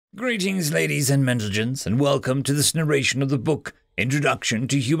Greetings, ladies and gentlemen, and welcome to this narration of the book Introduction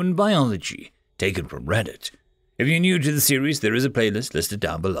to Human Biology, taken from Reddit. If you're new to the series, there is a playlist listed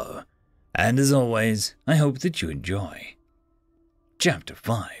down below. And as always, I hope that you enjoy. Chapter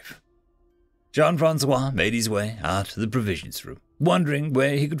 5. Jean-Francois made his way out to the provisions room, wondering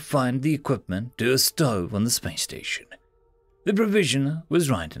where he could find the equipment to a stove on the space station. The provisioner was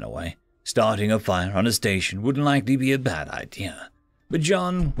right in a way. Starting a fire on a station wouldn't likely be a bad idea. But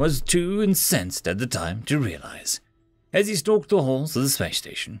John was too incensed at the time to realize. As he stalked the halls of the space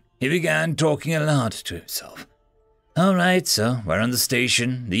station, he began talking aloud to himself. All right, so we're on the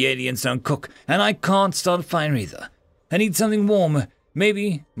station, the aliens don't cook, and I can't start a fire either. I need something warm,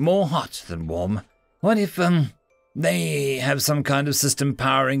 maybe more hot than warm. What if, they have some kind of system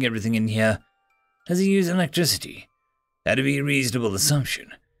powering everything in here? Does he use electricity? That'd be a reasonable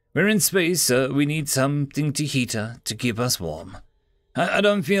assumption. We're in space, so we need something to heat her to keep us warm. I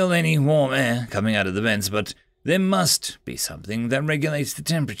don't feel any warm air coming out of the vents, but there must be something that regulates the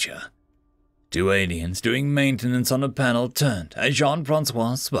temperature. Two aliens doing maintenance on a panel turned as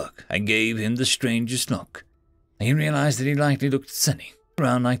Jean-Francois spoke and gave him the strangest look. He realized that he likely looked silly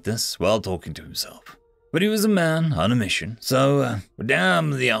around like this while talking to himself. But he was a man on a mission, so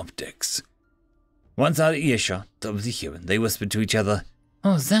damn the optics. Once out of earshot of the human, they whispered to each other,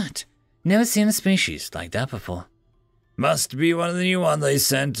 "Oh, that? Never seen a species like that before." Must be one of the new ones they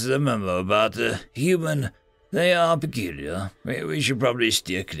sent a memo about human. They are peculiar. We should probably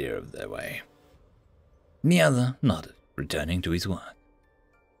steer clear of their way. The other nodded, returning to his work.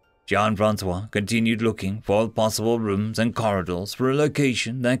 Jean-Francois continued looking for possible rooms and corridors for a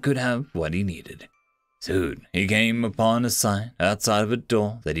location that could have what he needed. Soon he came upon a sign outside of a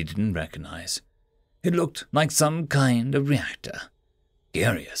door that he didn't recognize. It looked like some kind of reactor.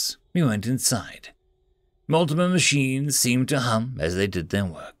 Curious, he went inside. Multiple machines seemed to hum as they did their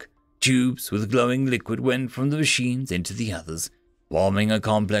work. Tubes with glowing liquid went from the machines into the others, forming a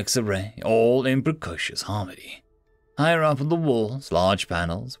complex array, all in precocious harmony. Higher up on the walls, large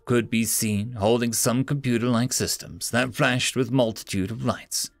panels could be seen holding some computer-like systems that flashed with multitude of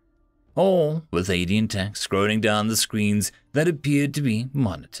lights, all with alien text scrolling down the screens that appeared to be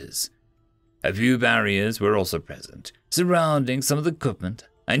monitors. A few barriers were also present, surrounding some of the equipment,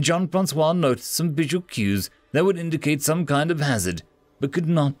 and Jean-Francois noticed some visual cues that would indicate some kind of hazard, but could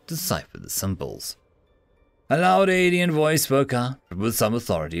not decipher the symbols. A loud alien voice spoke out with some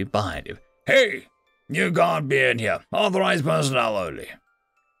authority behind him. "Hey, you can't be in here. Authorized personnel only."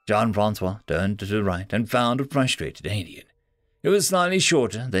 Jean-Francois turned to the right and found a frustrated alien. It was slightly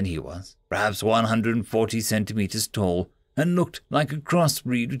shorter than he was, perhaps 140 centimeters tall, and looked like a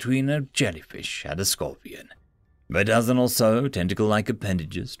crossbreed between a jellyfish and a scorpion. A dozen or so tentacle-like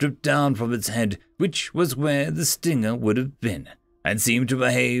appendages dripped down from its head, which was where the stinger would have been, and seemed to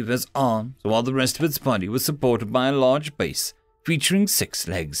behave as arms, while the rest of its body was supported by a large base, featuring 6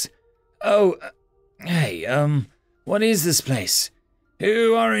 legs. Hey, what is this place?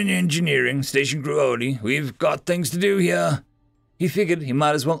 You are in engineering, station crew only. We've got things to do here. He figured he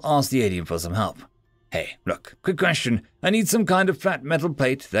might as well ask the alien for some help. Hey, look, quick question. I need some kind of flat metal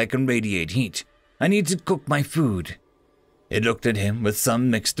plate that can radiate heat. I need to cook my food. It looked at him with some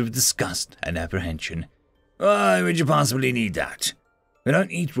mix of disgust and apprehension. Why would you possibly need that? We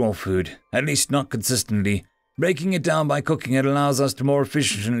don't eat raw food, at least not consistently. Breaking it down by cooking it allows us to more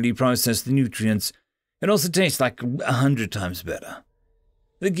efficiently process the nutrients. It also tastes like 100 times better.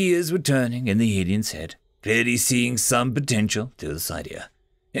 The gears were turning in the alien's head, clearly seeing some potential to this idea.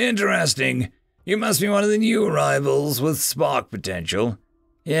 Interesting. You must be one of the new arrivals with spark potential.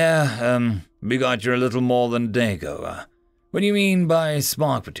 Yeah, we got here a little more than a day ago. What do you mean by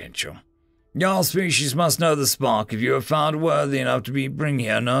spark potential? Your species must know the spark if you are found worthy enough to be bring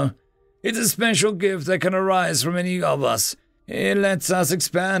here, no? It's a special gift that can arise from any of us. It lets us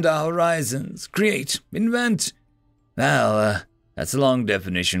expand our horizons, create, invent. Well, that's a long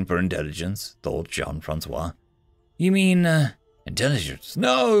definition for intelligence, thought Jean-Francois. You mean, intelligence?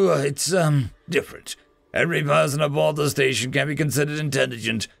 No, it's, different. Every person aboard the station can be considered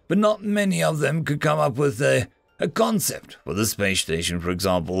intelligent, but not many of them could come up with a concept for the space station, for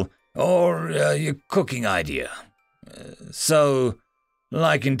example, or your cooking idea. So,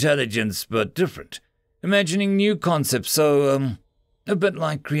 like intelligence, but different. Imagining new concepts, so, a bit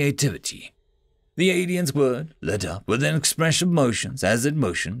like creativity. The alien's word lit up with an expression of motions as it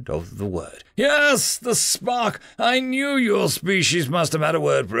motioned over the word. Yes, the spark! I knew your species must have had a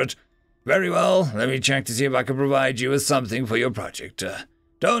word for it. Very well, let me check to see if I can provide you with something for your project.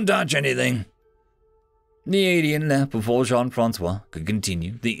 Don't touch anything. The alien left before Jean-Francois could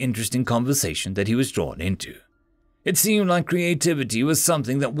continue the interesting conversation that he was drawn into. It seemed like creativity was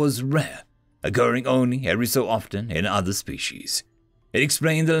something that was rare, occurring only every so often in other species. It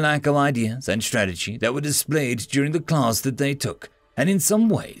explained the lack of ideas and strategy that were displayed during the class that they took, and in some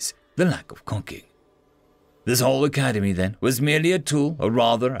ways, the lack of cooking. This whole academy, then, was merely a tool, or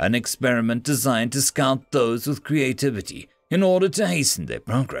rather an experiment designed to scout those with creativity in order to hasten their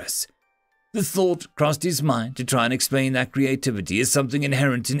progress. The thought crossed his mind to try and explain that creativity is something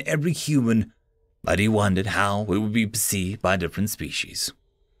inherent in every human, but he wondered how it would be perceived by different species.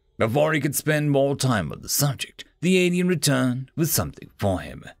 Before he could spend more time on the subject, the alien returned with something for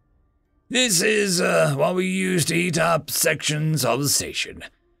him. "This is what we use to heat up sections of the station.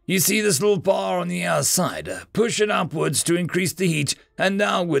 You see this little bar on the outside? Push it upwards to increase the heat and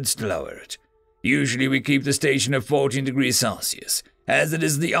downwards to lower it. Usually we keep the station at 14 degrees Celsius, as it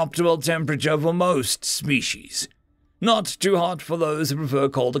is the optimal temperature for most species. Not too hot for those who prefer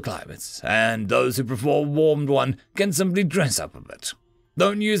colder climates, and those who prefer a warmed one can simply dress up a bit.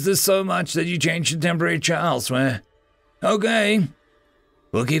 Don't use this so much that you change the temperature elsewhere. Okay.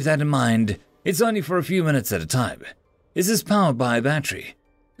 We'll keep that in mind. It's only for a few minutes at a time. Is this powered by a battery?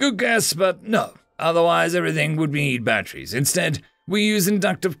 Good guess, but no. Otherwise, everything would need batteries. Instead, we use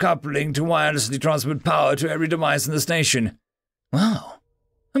inductive coupling to wirelessly transmit power to every device in the station." "Wow.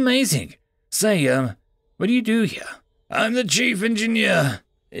 Amazing. Say, what do you do here?" "I'm the chief engineer.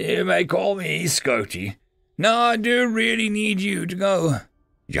 You may call me Scotty. Now I do really need you to go."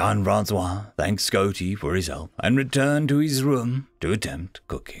 Jean-Francois thanked Scotty for his help and returned to his room to attempt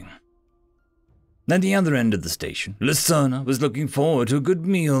cooking. At the other end of the station, Lysona was looking forward to a good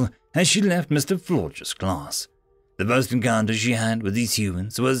meal as she left Mr. Florge's class. The first encounter she had with these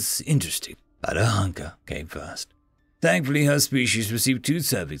humans was interesting, but her hunger came first. Thankfully, her species received 2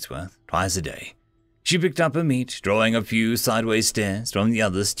 servings worth twice a day. She picked up her meat, drawing a few sideways stares from the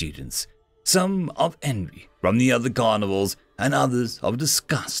other students, some of envy from the other carnivores, and others of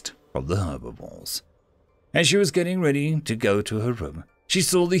disgust from the herbivores. As she was getting ready to go to her room, she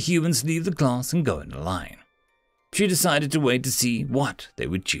saw the humans leave the class and go in a line. She decided to wait to see what they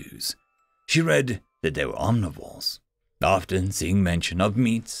would choose. She read that they were omnivores, often seeing mention of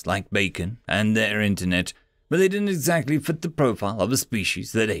meats like bacon and their internet, but they didn't exactly fit the profile of a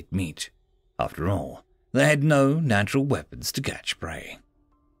species that ate meat. After all, they had no natural weapons to catch prey.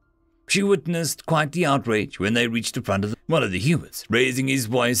 She witnessed quite the outrage when they reached the front of one of the humans, raising his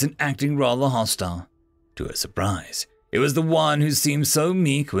voice and acting rather hostile. To her surprise, it was the one who seemed so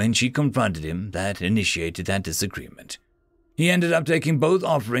meek when she confronted him that initiated that disagreement. He ended up taking both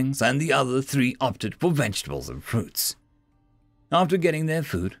offerings, and the other 3 opted for vegetables and fruits. After getting their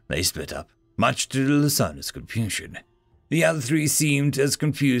food, they split up, much to Lysona's confusion. The other 3 seemed as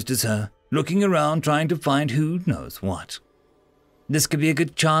confused as her, looking around trying to find who knows what. This could be a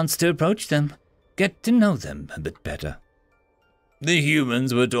good chance to approach them, get to know them a bit better. The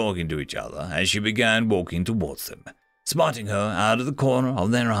humans were talking to each other as she began walking towards them. Spotting her out of the corner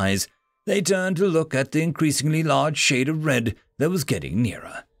of their eyes, they turned to look at the increasingly large shade of red that was getting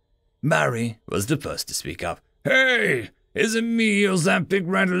nearer. Barry was the first to speak up. "Hey, is it me or is that big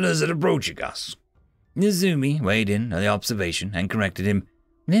red lizard approaching us?" Nizumi weighed in on the observation and corrected him.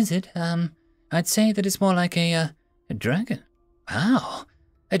 "Lizard? I'd say that it's more like a dragon." "Wow,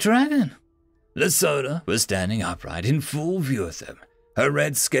 a dragon!" Lysona was standing upright in full view of them, her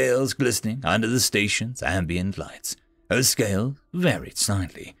red scales glistening under the station's ambient lights. Her scales varied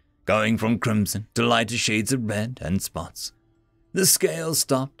slightly, going from crimson to lighter shades of red and spots. The scales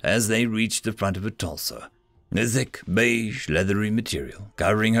stopped as they reached the front of her torso, a thick, beige, leathery material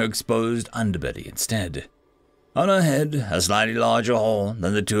covering her exposed underbelly instead. On her head, a slightly larger horn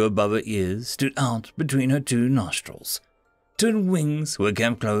than the 2 above her ears stood out between her 2 nostrils. 2 wings were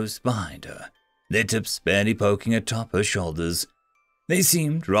kept close behind her, their tips barely poking atop her shoulders. They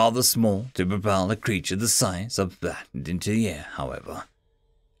seemed rather small to propel a creature the size of that into the air, however.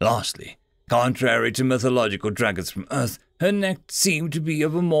 Lastly, contrary to mythological dragons from Earth, her neck seemed to be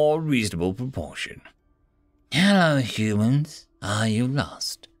of a more reasonable proportion. "Hello, humans. Are you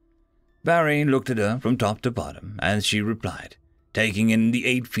lost?" Barry looked at her from top to bottom as she replied, taking in the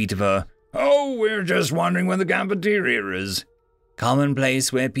 8 feet of her. "Oh, we're just wondering where the cafeteria is."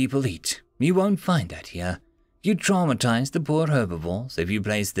 "Commonplace where people eat. You won't find that here. You'd traumatize the poor herbivores if you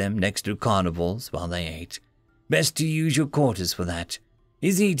placed them next to carnivores while they ate. Best to use your quarters for that.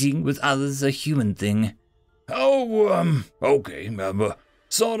 Is eating with others a human thing?" "Oh, okay,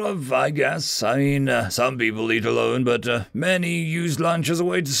 sort of, I guess. I mean, some people eat alone, but many use lunch as a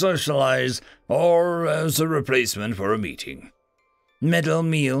way to socialize, or as a replacement for a meeting." "Middle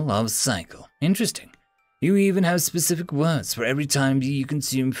meal of cycle. Interesting. You even have specific words for every time you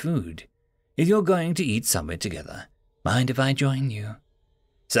consume food. If you're going to eat somewhere together, Mind if I join you?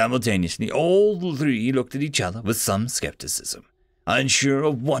 Simultaneously, all the three looked at each other with some skepticism, unsure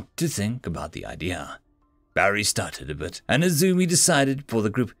of what to think about the idea. Barry stuttered a bit, and Azumi decided for the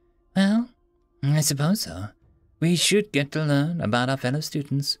group, Well, I suppose so. We should get to learn about our fellow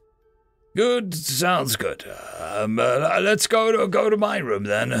students. Good, sounds good. Let's go to my room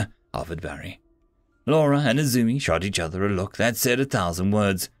then, offered Barry. Laura and Azumi shot each other a look that said 1,000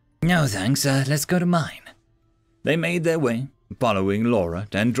 words. No thanks, let's go to mine. They made their way, following Laura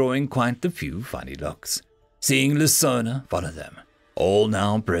and drawing quite a few funny looks, seeing Lysona follow them, all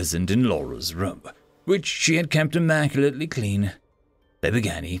now present in Laura's room, which she had kept immaculately clean. They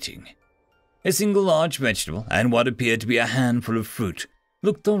began eating. A single large vegetable and what appeared to be a handful of fruit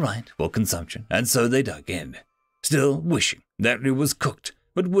looked all right for consumption, and so they dug in, still wishing that it was cooked,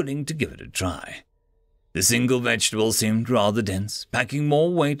 but willing to give it a try. The single vegetable seemed rather dense, packing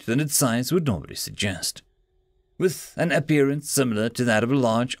more weight than its size would normally suggest, with an appearance similar to that of a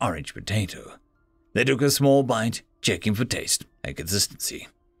large orange potato. They took a small bite, checking for taste and consistency.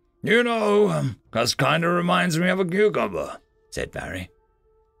 This kind of reminds me of a cucumber, said Barry.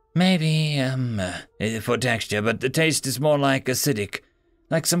 Maybe, for texture, but the taste is more like acidic,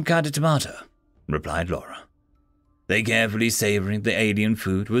 like some kind of tomato, replied Laura. They carefully savoring the alien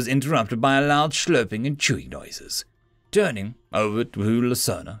food was interrupted by a loud slurping and chewing noises. Turning over to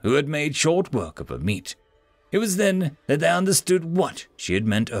Lysona, who had made short work of her meat. It was then that they understood what she had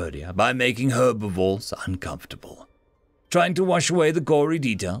meant earlier by making herbivores uncomfortable. Trying to wash away the gory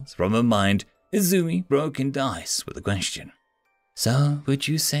details from her mind, Izumi broke into ice with a question. So, would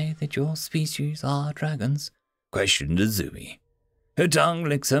you say that your species are dragons? Questioned Izumi. Her tongue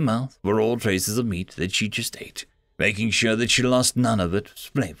licked her mouth for all traces of meat that she just ate, making sure that she lost none of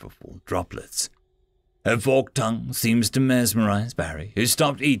its flavorful droplets. Her forked tongue seems to mesmerize Barry, who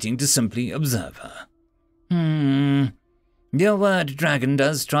stopped eating to simply observe her. Your word dragon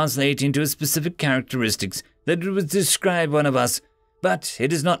does translate into a specific characteristics that would describe one of us, but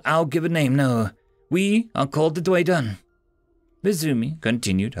it is not our given name, no. We are called the Theodine. Izumi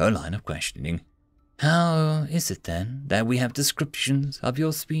continued her line of questioning. How is it, then, that we have descriptions of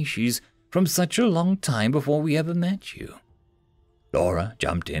your species from such a long time before we ever met you? Laura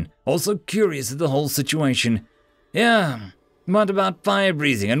jumped in, also curious at the whole situation. Yeah, what about fire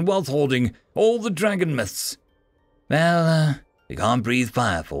breathing and wealth holding, all the dragon myths? Well, we can't breathe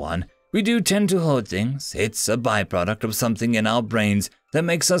fire for one. We do tend to hoard things. It's a byproduct of something in our brains that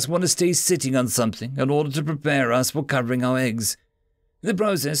makes us want to stay sitting on something in order to prepare us for covering our eggs. The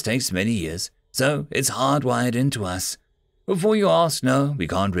process takes many years, so it's hardwired into us. Before you ask, no, we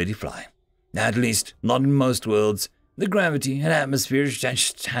can't really fly. At least, not in most worlds. The gravity and atmosphere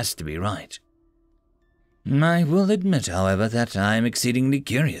just has to be right. I will admit, however, that I am exceedingly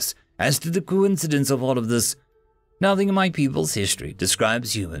curious as to the coincidence of all of this. Nothing in my people's history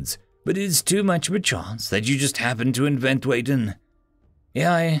describes humans, but it is too much of a chance that you just happened to invent Theodine.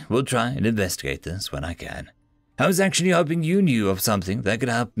 Yeah, I will try and investigate this when I can. I was actually hoping you knew of something that could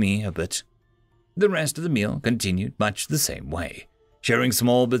help me a bit. The rest of the meal continued much the same way, sharing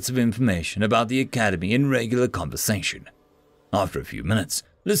small bits of information about the academy in regular conversation. After a few minutes,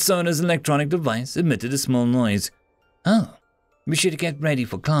 Lysona's electronic device emitted a small noise. Oh, we should get ready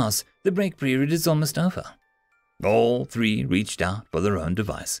for class. The break period is almost over. All three reached out for their own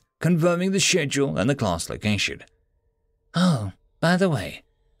device, confirming the schedule and the class location. Oh, by the way,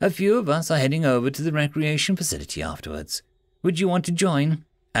 a few of us are heading over to the recreation facility afterwards. Would you want to join?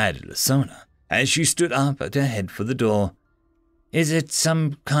 Added Lysona, as she stood up to head for the door. Is it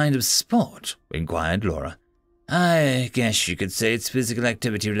some kind of sport? Inquired Laura. I guess you could say it's physical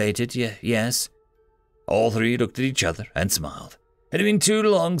activity related, yes. All three looked at each other and smiled. It had been too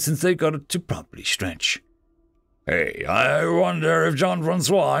long since they got to properly stretch. Hey, I wonder if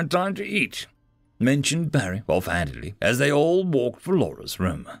Jean-Francois had time to eat, mentioned Barry offhandedly as they all walked for Laura's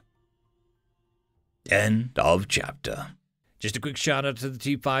room. End of chapter. Just a quick shout out to the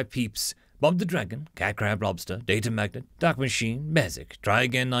Ch.5 peeps. Bob the Dragon, Cat Crab Lobster, Data Magnet, Dark Machine, Bezic, Try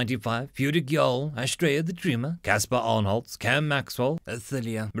Again 95, Fudic Yol, Astrea the Dreamer, Casper Arnholtz, Cam Maxwell,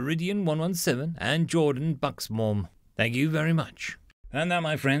 Ithilia, Meridian 117, and Jordan Bucksmorm. Thank you very much. And that,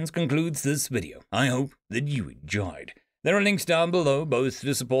 my friends, concludes this video. I hope that you enjoyed. There are links down below, both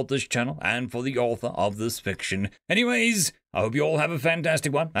to support this channel and for the author of this fiction. Anyways, I hope you all have a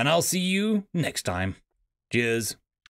fantastic one, and I'll see you next time. Cheers.